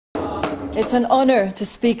It's an honour to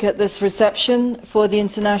speak at this reception for the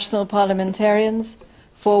international parliamentarians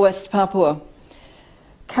for West Papua.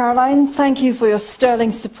 Caroline, thank you for your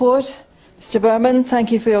sterling support. Mr. Berman,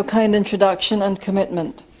 thank you for your kind introduction and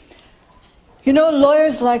commitment. You know,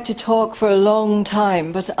 lawyers like to talk for a long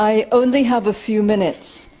time, but I only have a few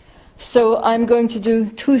minutes. So I'm going to do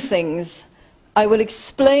two things. I will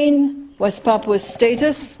explain West Papua's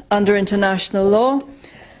status under international law,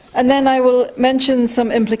 and then I will mention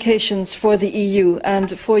some implications for the EU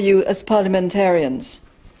and for you as parliamentarians.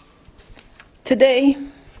 Today,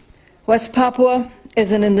 West Papua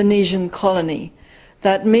is an Indonesian colony.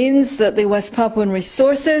 That means that the West Papuan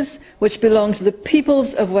resources, which belong to the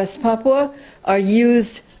peoples of West Papua, are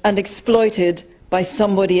used and exploited by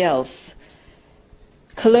somebody else.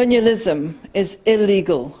 Colonialism is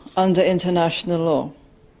illegal under international law,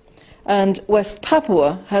 and West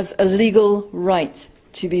Papua has a legal right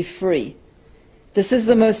to be free. This is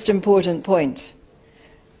the most important point.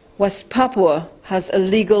 West Papua has a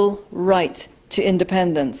legal right to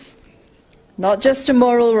independence. Not just a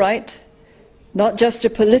moral right, not just a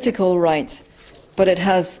political right, but it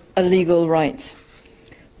has a legal right.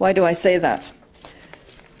 Why do I say that?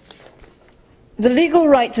 The legal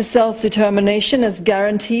right to self-determination is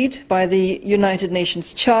guaranteed by the United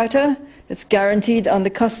Nations Charter. It's guaranteed under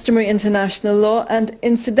customary international law, and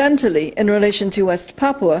incidentally, in relation to West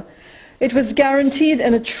Papua, it was guaranteed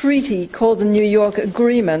in a treaty called the New York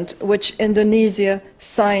Agreement, which Indonesia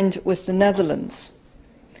signed with the Netherlands.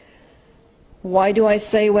 Why do I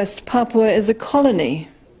say West Papua is a colony?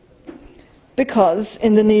 Because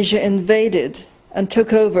Indonesia invaded and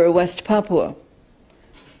took over West Papua,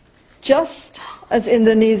 just as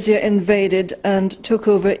Indonesia invaded and took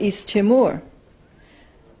over East Timor.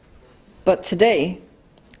 But today,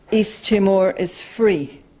 East Timor is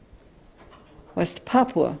free. West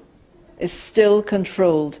Papua is still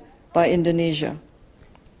controlled by Indonesia.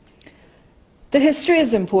 The history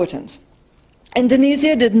is important.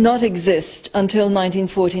 Indonesia did not exist until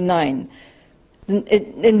 1949.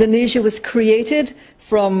 Indonesia was created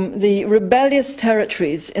from the rebellious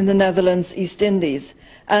territories in the Netherlands East Indies,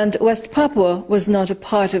 and West Papua was not a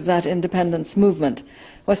part of that independence movement.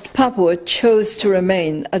 West Papua chose to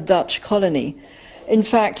remain a Dutch colony. In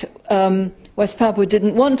fact, West Papua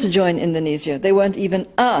didn't want to join Indonesia. They weren't even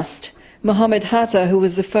asked. Muhammad Hatta, who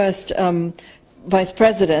was the first vice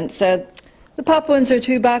president, said, "The Papuans are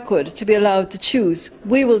too backward to be allowed to choose.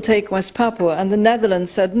 We will take West Papua." And the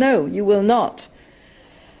Netherlands said, "No, you will not."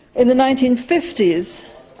 In the 1950s,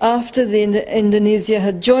 after Indonesia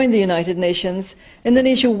had joined the United Nations,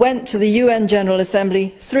 Indonesia went to the UN General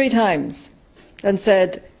Assembly 3 times and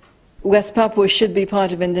said West Papua should be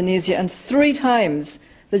part of Indonesia, and 3 times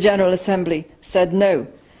the General Assembly said no.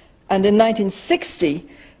 And in 1960,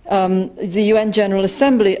 the UN General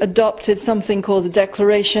Assembly adopted something called the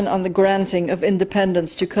Declaration on the Granting of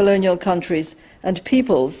Independence to Colonial Countries and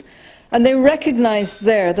Peoples, and they recognized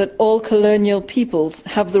there that all colonial peoples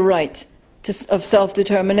have the right of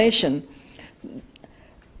self-determination.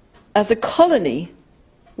 As a colony,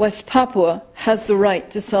 West Papua has the right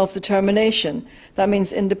to self-determination. That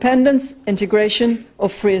means independence, integration, or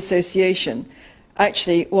free association.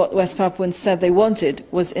 Actually, what West Papuans said they wanted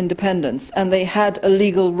was independence, and they had a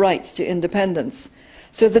legal right to independence.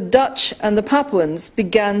 So the Dutch and the Papuans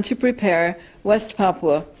began to prepare West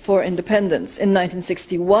Papua for independence. In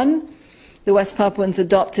 1961, the West Papuans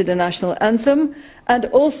adopted a national anthem and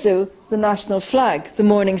also the national flag, the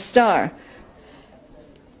Morning Star.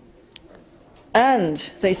 And,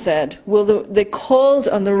 they said, they called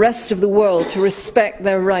on the rest of the world to respect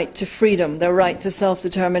their right to freedom, their right to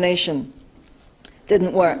self-determination.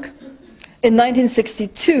 Didn't work. In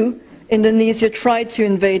 1962, Indonesia tried to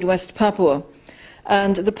invade West Papua,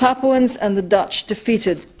 and the Papuans and the Dutch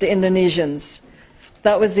defeated the Indonesians.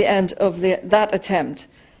 That was the end of that attempt.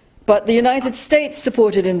 But the United States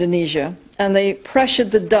supported Indonesia, and they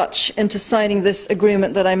pressured the Dutch into signing this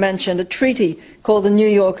agreement that I mentioned, a treaty called the New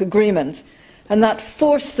York Agreement. And that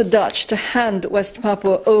forced the Dutch to hand West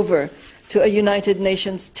Papua over to a United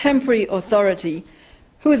Nations temporary authority,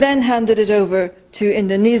 who then handed it over to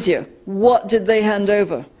Indonesia. What did they hand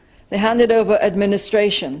over? They handed over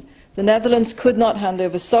administration. The Netherlands could not hand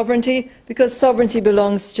over sovereignty because sovereignty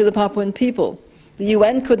belongs to the Papuan people. The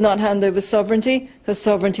UN could not hand over sovereignty because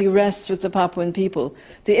sovereignty rests with the Papuan people.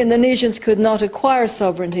 The Indonesians could not acquire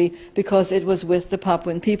sovereignty because it was with the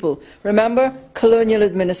Papuan people. Remember, colonial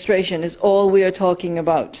administration is all we are talking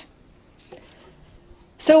about.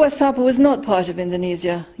 So West Papua was not part of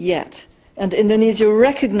Indonesia yet, and Indonesia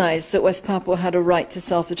recognized that West Papua had a right to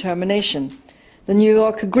self-determination. The New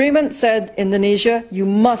York Agreement said, Indonesia, you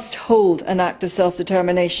must hold an act of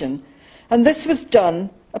self-determination. And this was done,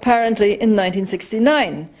 apparently, in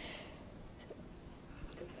 1969.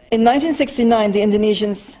 In 1969, the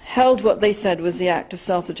Indonesians held what they said was the act of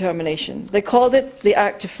self-determination. They called it the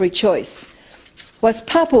act of free choice. West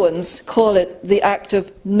Papuans call it the act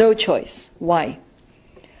of no choice. Why?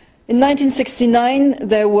 In 1969,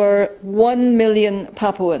 there were 1 million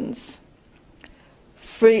Papuans.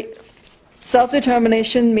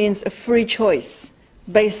 Self-determination means a free choice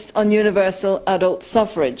based on universal adult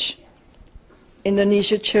suffrage.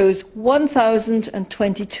 Indonesia chose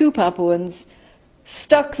 1,022 Papuans,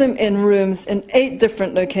 stuck them in rooms in 8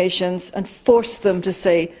 different locations, and forced them to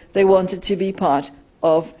say they wanted to be part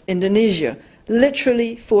of Indonesia.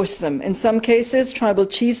 Literally forced them. In some cases, tribal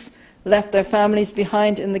chiefs left their families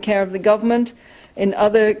behind in the care of the government. In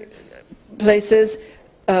other places,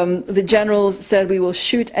 the generals said, we will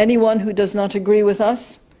shoot anyone who does not agree with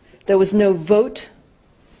us. There was no vote.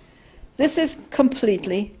 This is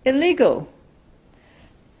completely illegal.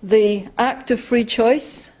 The act of free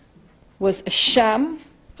choice was a sham.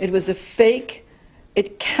 It was a fake.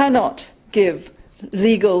 It cannot give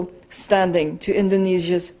legal standing to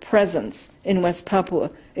Indonesia's presence in West Papua.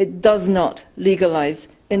 It does not legalize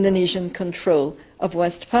Indonesian control of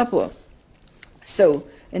West Papua. So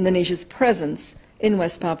Indonesia's presence in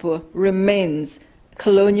West Papua remains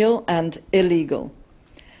colonial and illegal.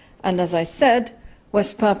 And as I said,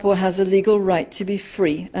 West Papua has a legal right to be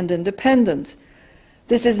free and independent.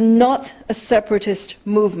 This is not a separatist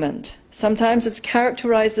movement. Sometimes it's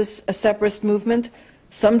characterized as a separatist movement.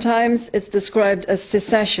 Sometimes it's described as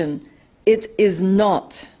secession. It is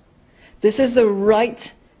not. This is a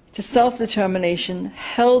right to self-determination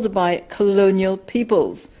held by colonial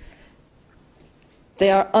peoples.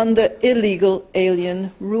 They are under illegal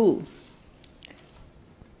alien rule.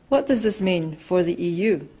 What does this mean for the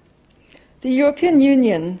EU? The European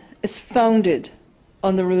Union is founded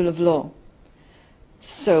on the rule of law.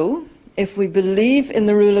 So, if we believe in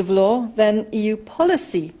the rule of law, then EU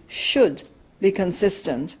policy should be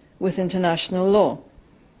consistent with international law.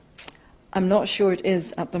 I'm not sure it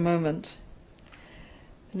is at the moment.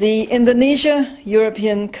 The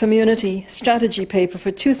Indonesia-European Community Strategy Paper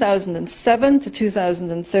for 2007 to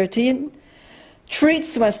 2013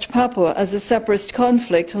 treats West Papua as a separatist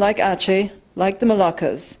conflict like Aceh, like the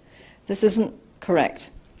Moluccas. This isn't correct.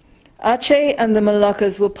 Aceh and the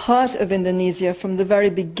Moluccas were part of Indonesia from the very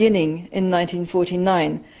beginning in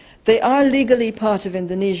 1949. They are legally part of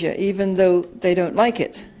Indonesia, even though they don't like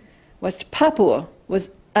it. West Papua was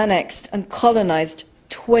annexed and colonized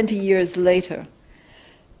 20 years later.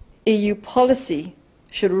 EU policy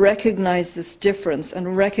should recognize this difference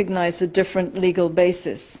and recognize the different legal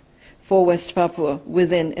basis for West Papua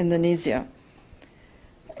within Indonesia.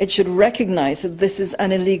 It should recognize that this is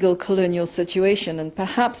an illegal colonial situation and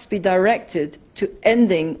perhaps be directed to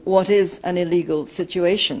ending what is an illegal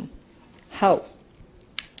situation. How?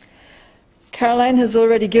 Caroline has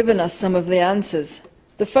already given us some of the answers.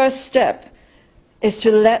 The first step is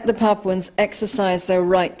to let the Papuans exercise their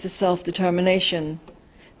right to self-determination.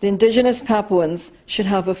 The indigenous Papuans should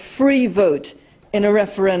have a free vote in a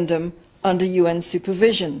referendum under UN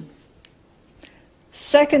supervision.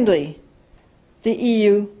 Secondly, the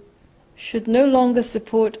EU should no longer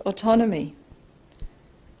support autonomy.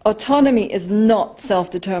 Autonomy is not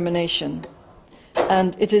self-determination,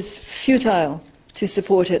 and it is futile to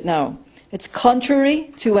support it now. It's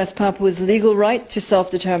contrary to West Papua's legal right to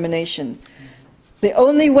self-determination. The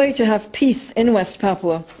only way to have peace in West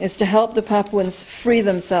Papua is to help the Papuans free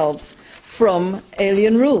themselves from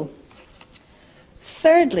alien rule.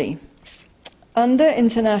 Thirdly, under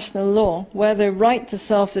international law, where the right to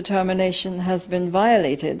self-determination has been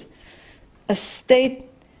violated, a state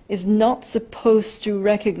is not supposed to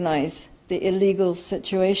recognize the illegal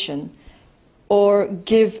situation or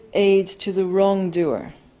give aid to the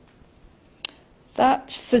wrongdoer. That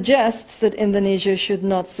suggests that Indonesia should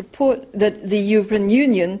not support, that the European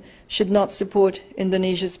Union should not support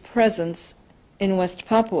Indonesia's presence in West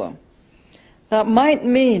Papua. That might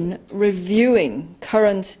mean reviewing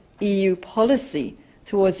current EU policy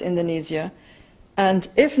towards Indonesia and,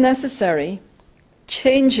 if necessary,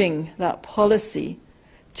 changing that policy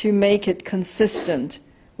to make it consistent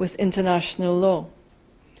with international law.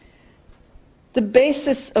 The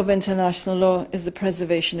basis of international law is the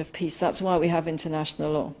preservation of peace. That's why we have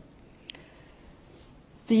international law.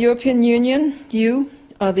 The European Union, you,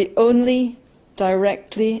 are the only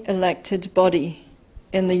directly elected body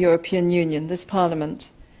in the European Union, this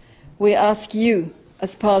Parliament. We ask you,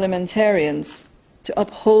 as parliamentarians, to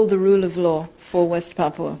uphold the rule of law for West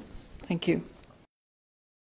Papua. Thank you.